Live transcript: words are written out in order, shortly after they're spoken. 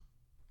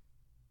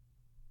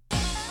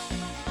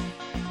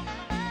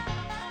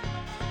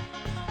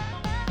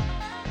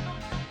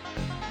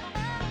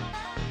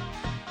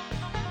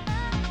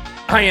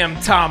I am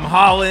Tom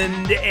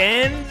Holland,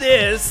 and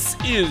this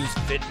is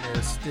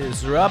Fitness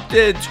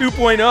Disrupted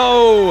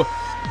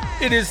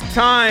 2.0. It is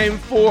time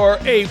for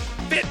a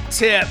Fit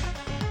Tip.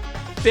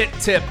 Fit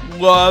Tip,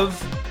 love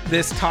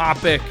this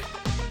topic.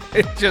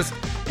 It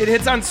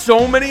hits on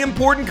so many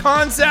important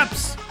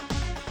concepts.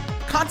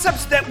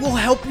 Concepts that will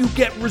help you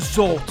get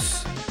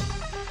results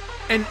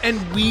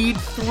and weed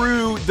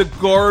through the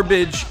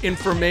garbage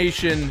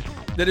information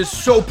that is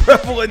so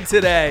prevalent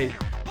today.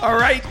 All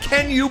right,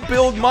 can you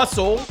build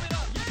muscle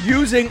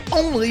using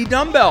only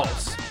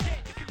dumbbells?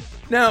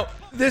 Now,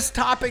 this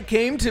topic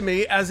came to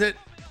me, as it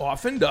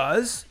often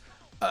does,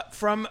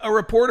 from a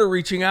reporter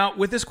reaching out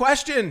with this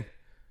question.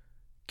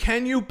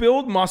 Can you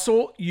build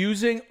muscle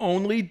using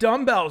only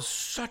dumbbells?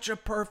 Such a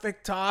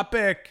perfect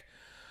topic.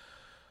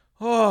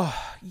 Oh,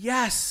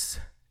 yes,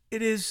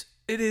 it is.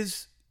 It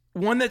is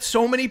one that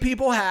so many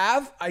people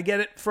have. I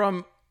get it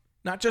from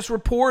not just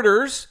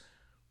reporters,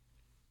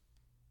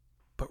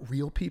 but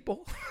real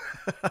people.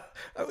 I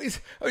always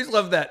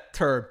love that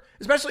term,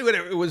 especially when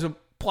it was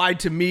applied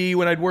to me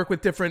when I'd work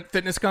with different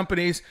fitness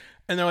companies.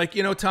 And they're like,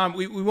 Tom,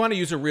 we want to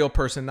use a real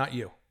person, not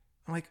you.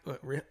 I'm like,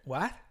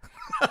 what?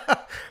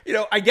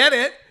 I get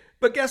it.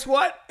 But guess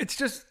what? It's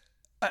just,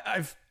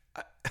 I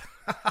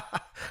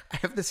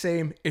have the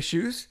same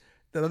issues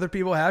that other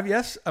people have.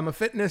 Yes, I'm a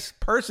fitness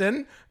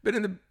person, been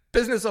in the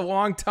business a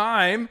long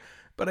time,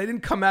 but I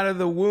didn't come out of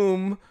the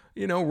womb,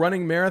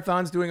 running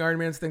marathons, doing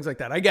Ironmans, things like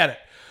that. I get it.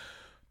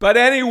 But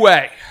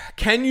anyway,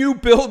 can you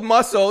build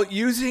muscle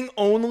using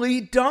only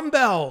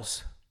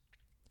dumbbells?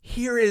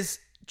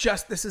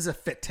 This is a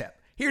fit tip.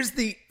 Here's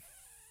the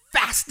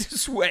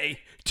fastest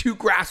way to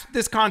grasp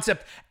this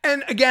concept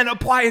and, again,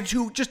 apply it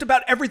to just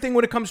about everything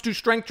when it comes to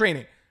strength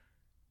training.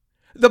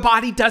 The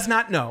body does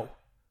not know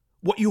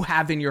what you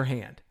have in your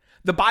hand.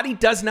 The body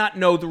does not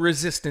know the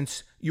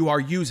resistance you are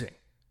using,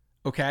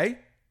 okay?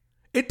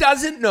 It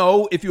doesn't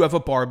know if you have a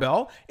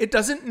barbell. It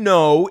doesn't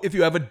know if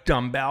you have a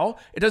dumbbell.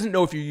 It doesn't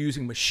know if you're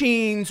using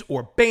machines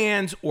or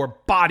bands or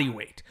body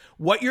weight.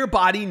 What your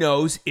body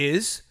knows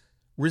is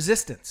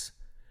resistance.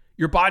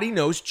 Your body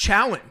knows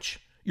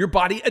challenge. Your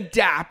body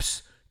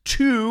adapts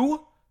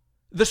to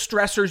the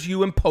stressors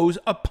you impose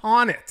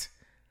upon it.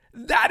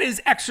 That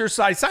is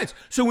exercise science.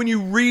 So when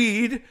you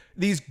read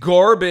these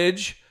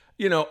garbage,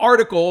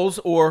 articles,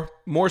 or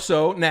more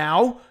so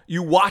now,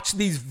 you watch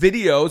these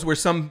videos where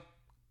some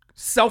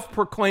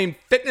self-proclaimed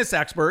fitness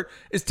expert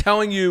is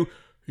telling you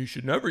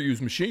should never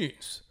use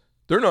machines.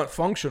 They're not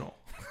functional.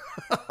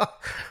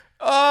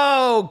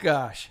 Oh,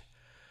 gosh.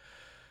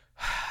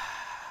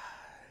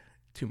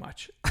 Too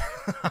much.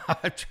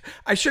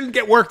 I shouldn't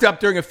get worked up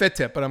during a fit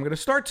tip, but I'm going to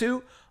start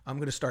to.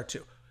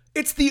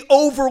 It's the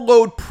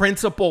overload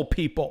principle,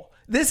 people.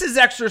 This is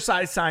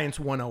exercise science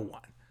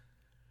 101.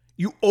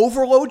 You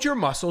overload your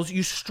muscles,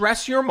 you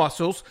stress your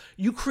muscles,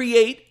 you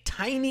create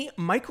tiny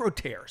micro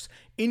tears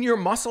in your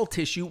muscle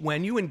tissue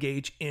when you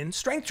engage in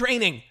strength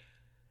training.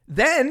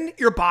 Then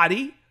your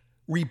body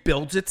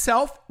rebuilds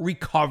itself,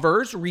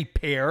 recovers,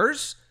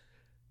 repairs,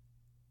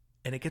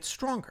 and it gets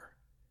stronger.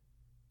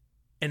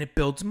 And it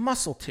builds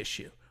muscle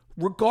tissue,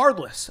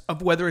 regardless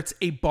of whether it's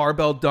a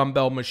barbell,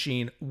 dumbbell,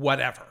 machine,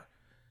 whatever.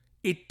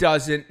 It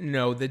doesn't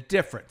know the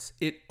difference.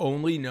 It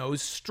only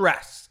knows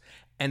stress.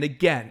 And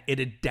again, it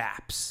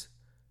adapts.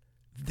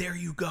 There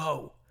you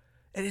go.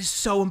 It is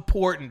so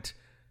important.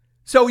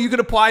 So you can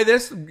apply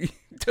this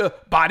to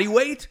body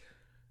weight?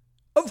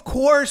 Of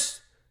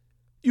course,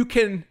 you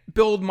can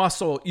build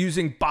muscle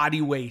using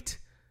body weight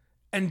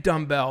and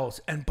dumbbells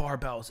and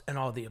barbells and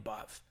all the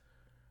above.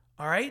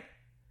 All right?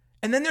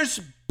 And then there's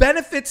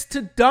benefits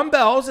to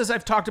dumbbells, as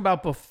I've talked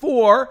about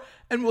before,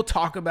 and we'll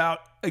talk about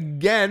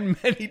again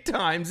many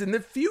times in the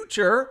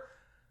future.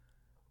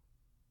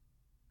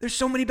 There's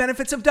so many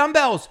benefits of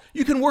dumbbells.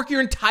 You can work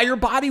your entire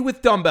body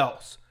with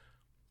dumbbells.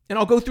 And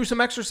I'll go through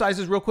some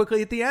exercises real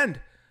quickly at the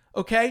end.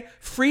 Okay?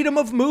 Freedom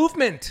of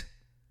movement.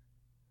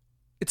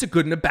 It's a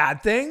good and a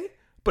bad thing.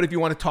 But if you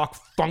want to talk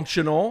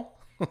functional,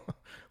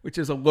 which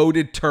is a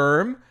loaded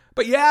term,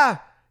 but yeah,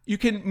 you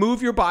can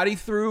move your body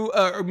through,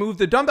 or move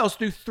the dumbbells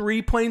through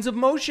 3 planes of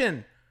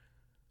motion.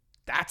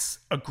 That's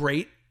a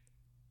great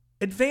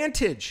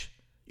advantage.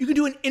 You can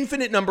do an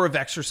infinite number of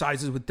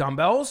exercises with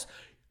dumbbells.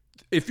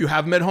 If you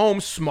have them at home,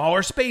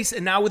 smaller space,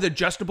 and now with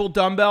adjustable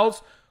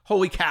dumbbells,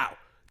 holy cow.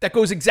 That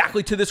goes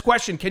exactly to this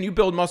question. Can you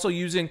build muscle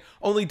using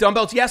only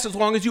dumbbells? Yes, as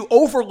long as you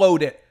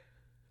overload it.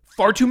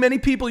 Far too many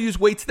people use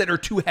weights that are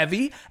too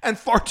heavy, and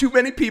far too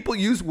many people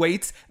use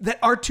weights that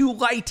are too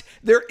light.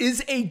 There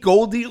is a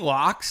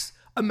Goldilocks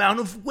amount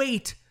of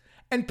weight.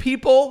 And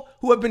people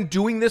who have been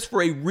doing this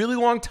for a really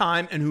long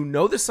time and who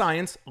know the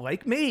science,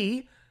 like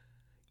me,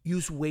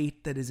 use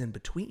weight that is in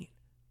between.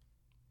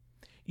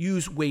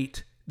 Use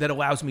weight that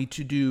allows me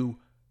to do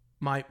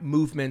my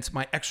movements,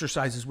 my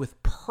exercises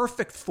with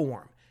perfect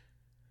form,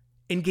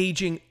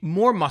 engaging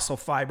more muscle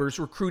fibers,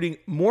 recruiting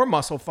more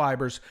muscle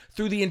fibers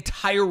through the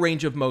entire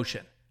range of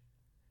motion,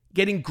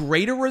 getting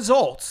greater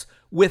results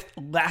with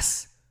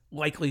less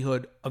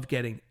likelihood of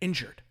getting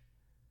injured.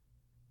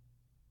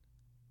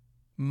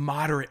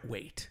 Moderate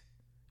weight.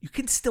 You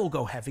can still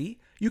go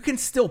heavy. You can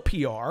still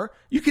PR.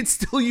 You can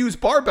still use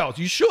barbells.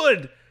 You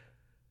should.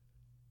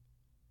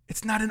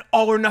 It's not an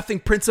all or nothing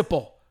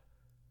principle.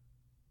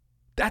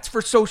 That's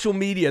for social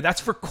media.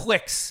 That's for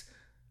clicks.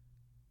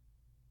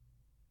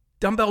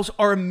 Dumbbells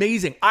are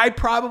amazing. I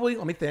probably,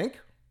 let me think,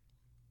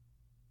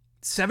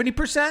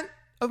 70%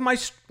 of my,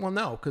 well,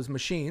 no, because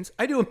machines,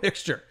 I do a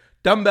mixture.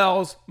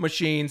 Dumbbells,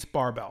 machines,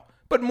 barbell.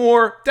 But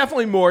more,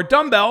 definitely more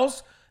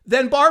dumbbells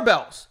than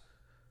barbells.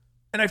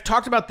 And I've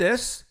talked about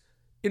this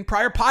in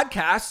prior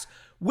podcasts.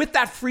 With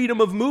that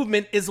freedom of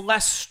movement is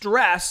less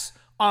stress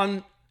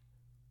on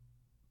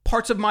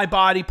parts of my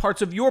body,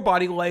 parts of your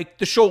body, like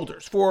the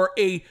shoulders for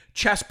a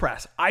chest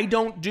press. I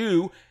don't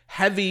do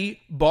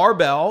heavy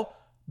barbell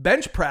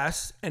bench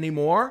press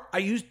anymore. I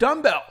use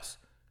dumbbells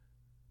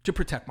to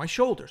protect my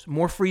shoulders.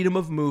 More freedom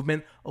of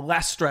movement,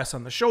 less stress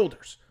on the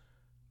shoulders.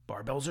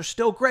 Barbells are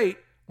still great.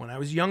 When I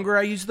was younger,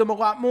 I used them a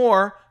lot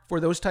more for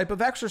those type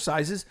of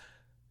exercises.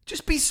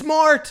 Just be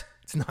smart.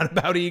 It's not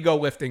about ego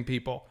lifting,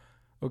 people.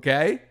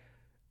 Okay?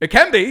 It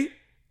can be.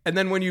 And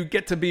then when you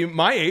get to be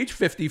my age,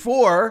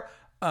 54,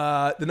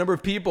 the number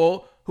of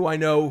people who I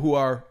know who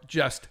are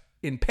just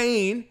in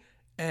pain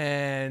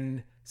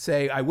and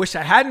say, I wish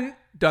I hadn't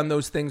done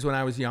those things when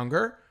I was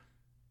younger.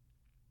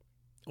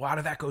 A lot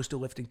of that goes to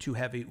lifting too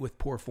heavy with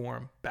poor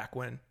form back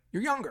when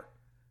you're younger.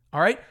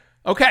 All right?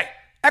 Okay.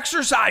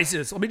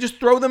 Exercises. Let me just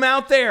throw them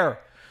out there.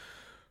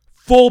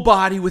 Full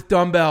body with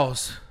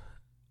dumbbells.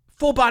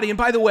 Full body. And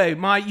by the way,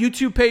 my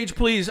YouTube page,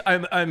 please,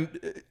 I'm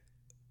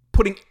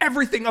putting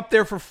everything up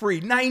there for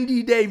free.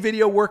 90-day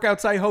video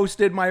workouts I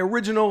hosted, my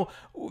original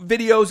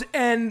videos,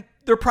 and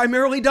they're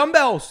primarily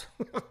dumbbells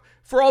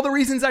for all the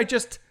reasons I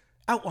just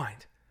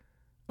outlined.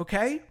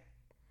 Okay?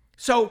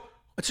 So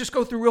let's just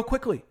go through real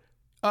quickly.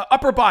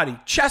 Upper body,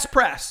 chest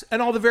press, and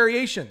all the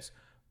variations.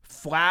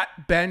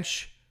 Flat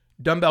bench,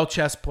 dumbbell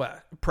chest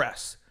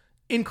press.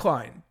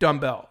 Incline,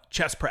 dumbbell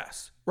chest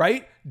press,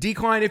 right?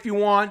 Decline if you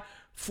want.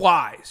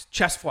 Flies,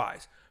 chest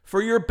flies.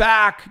 For your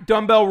back,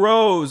 dumbbell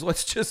rows.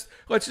 Let's just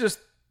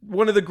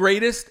one of the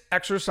greatest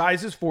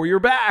exercises for your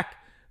back,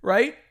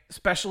 right?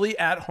 Especially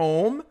at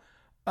home.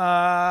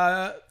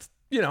 Bent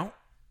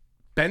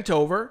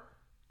over,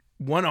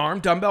 one arm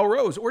dumbbell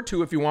rows, or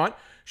two if you want.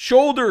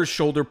 Shoulders,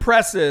 shoulder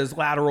presses,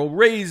 lateral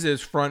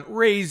raises, front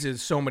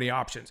raises, so many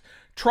options.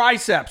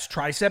 Triceps,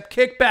 tricep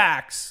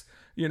kickbacks,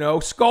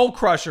 skull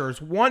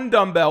crushers, one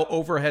dumbbell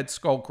overhead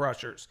skull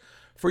crushers.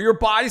 For your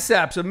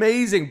biceps,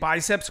 amazing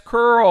biceps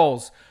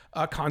curls,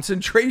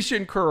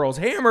 concentration curls,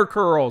 hammer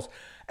curls.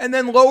 And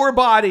then lower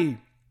body,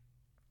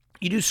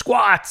 you do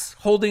squats,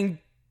 holding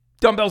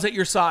dumbbells at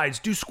your sides.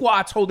 Do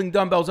squats, holding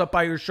dumbbells up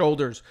by your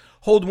shoulders.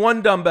 Hold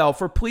one dumbbell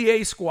for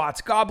plie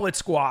squats, goblet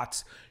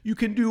squats. You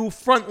can do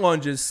front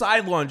lunges,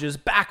 side lunges,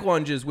 back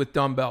lunges with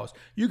dumbbells.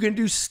 You can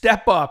do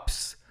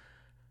step-ups.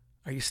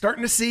 Are you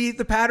starting to see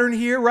the pattern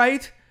here,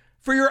 right?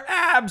 For your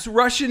abs,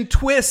 Russian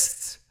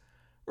twists,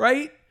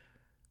 right?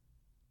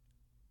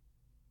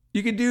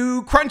 You can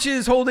do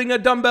crunches holding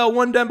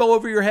one dumbbell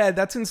over your head.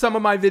 That's in some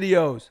of my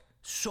videos.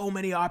 So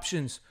many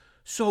options.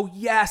 So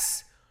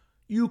yes,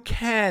 you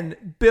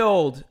can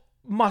build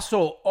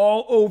muscle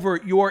all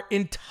over your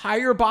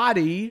entire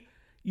body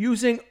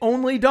using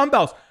only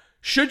dumbbells.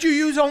 Should you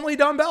use only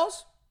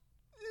dumbbells?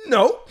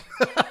 No.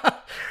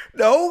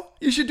 No,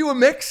 you should do a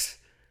mix.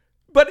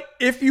 But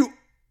if you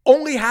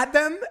only had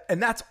them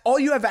and that's all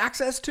you have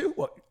access to,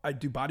 well, I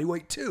do body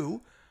weight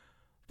too.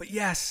 But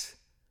yes,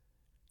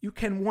 you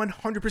can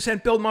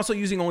 100% build muscle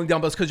using only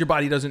dumbbells because your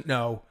body doesn't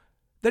know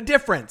the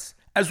difference.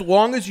 As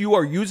long as you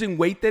are using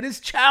weight that is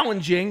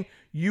challenging,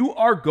 you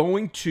are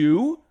going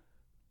to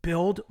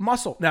build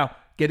muscle. Now,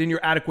 get in your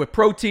adequate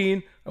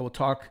protein. I will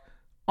talk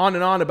on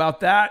and on about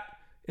that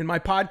in my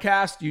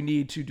podcast. You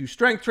need to do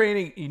strength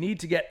training. You need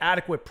to get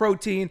adequate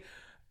protein,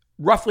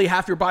 roughly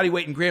half your body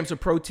weight in grams of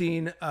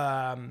protein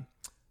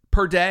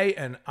per day.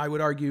 And I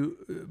would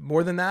argue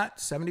more than that,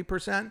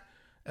 70%,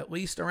 at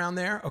least around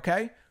there.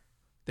 Okay,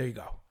 there you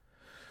go.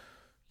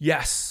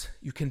 Yes,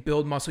 you can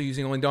build muscle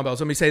using only dumbbells.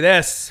 Let me say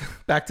this,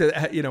 back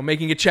to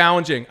making it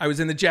challenging. I was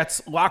in the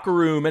Jets locker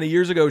room many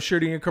years ago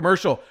shooting a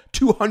commercial,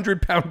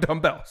 200-pound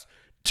dumbbells.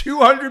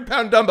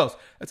 200-pound dumbbells.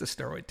 That's a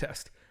steroid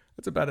test.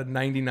 That's about a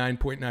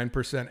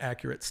 99.9%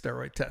 accurate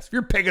steroid test. If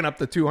you're picking up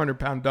the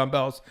 200-pound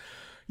dumbbells,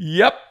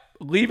 yep,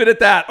 leave it at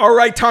that. All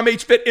right, Tom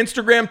H. Fit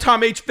Instagram,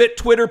 Tom H. Fit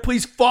Twitter.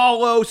 Please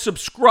follow,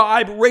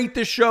 subscribe, rate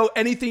the show.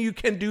 Anything you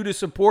can do to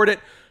support it.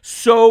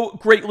 So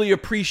greatly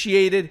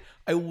appreciated.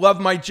 I love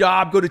my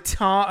job. Go to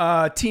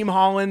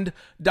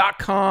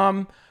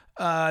teamholland.com.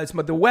 It's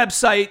the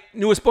website.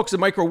 Newest book's a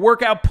micro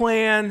workout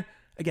plan.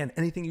 Again,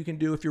 anything you can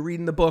do if you're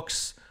reading the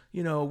books,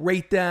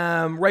 rate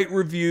them, write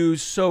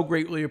reviews. So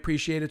greatly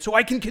appreciated. So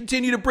I can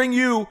continue to bring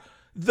you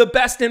the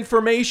best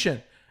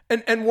information.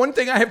 And one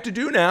thing I have to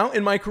do now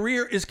in my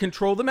career is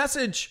control the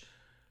message.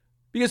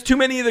 Because too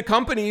many of the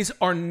companies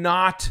are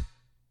not,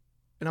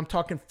 and I'm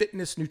talking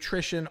fitness,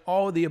 nutrition,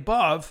 all of the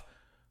above,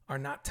 are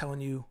not telling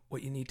you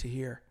what you need to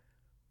hear.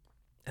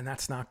 And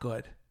that's not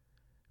good,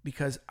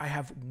 because I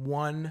have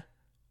one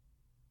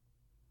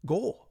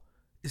goal,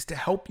 is to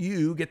help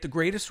you get the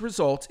greatest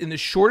results in the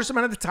shortest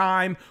amount of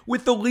time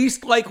with the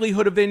least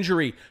likelihood of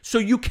injury so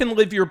you can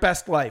live your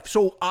best life.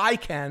 So I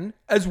can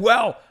as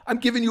well. I'm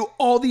giving you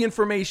all the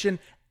information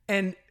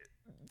and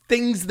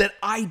things that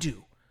I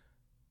do.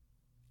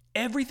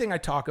 Everything I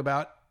talk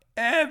about,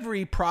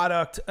 every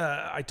product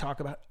I talk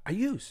about, I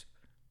use.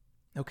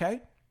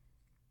 Okay?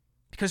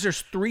 Because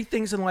there's 3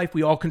 things in life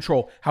we all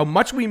control: how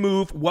much we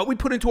move, what we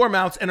put into our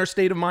mouths, and our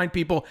state of mind,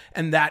 people.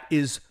 And that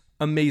is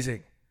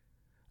amazing.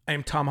 I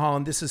am Tom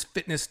Holland. This is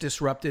Fitness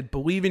Disrupted.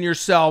 Believe in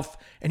yourself.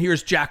 And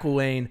here's Jack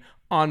LaLanne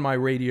on my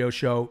radio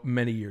show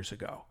many years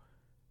ago.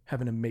 Have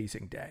an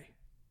amazing day.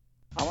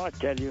 I want to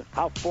tell you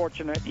how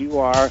fortunate you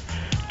are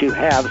to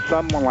have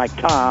someone like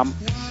Tom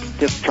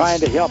just trying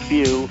to help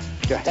you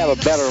to have a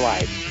better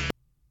life.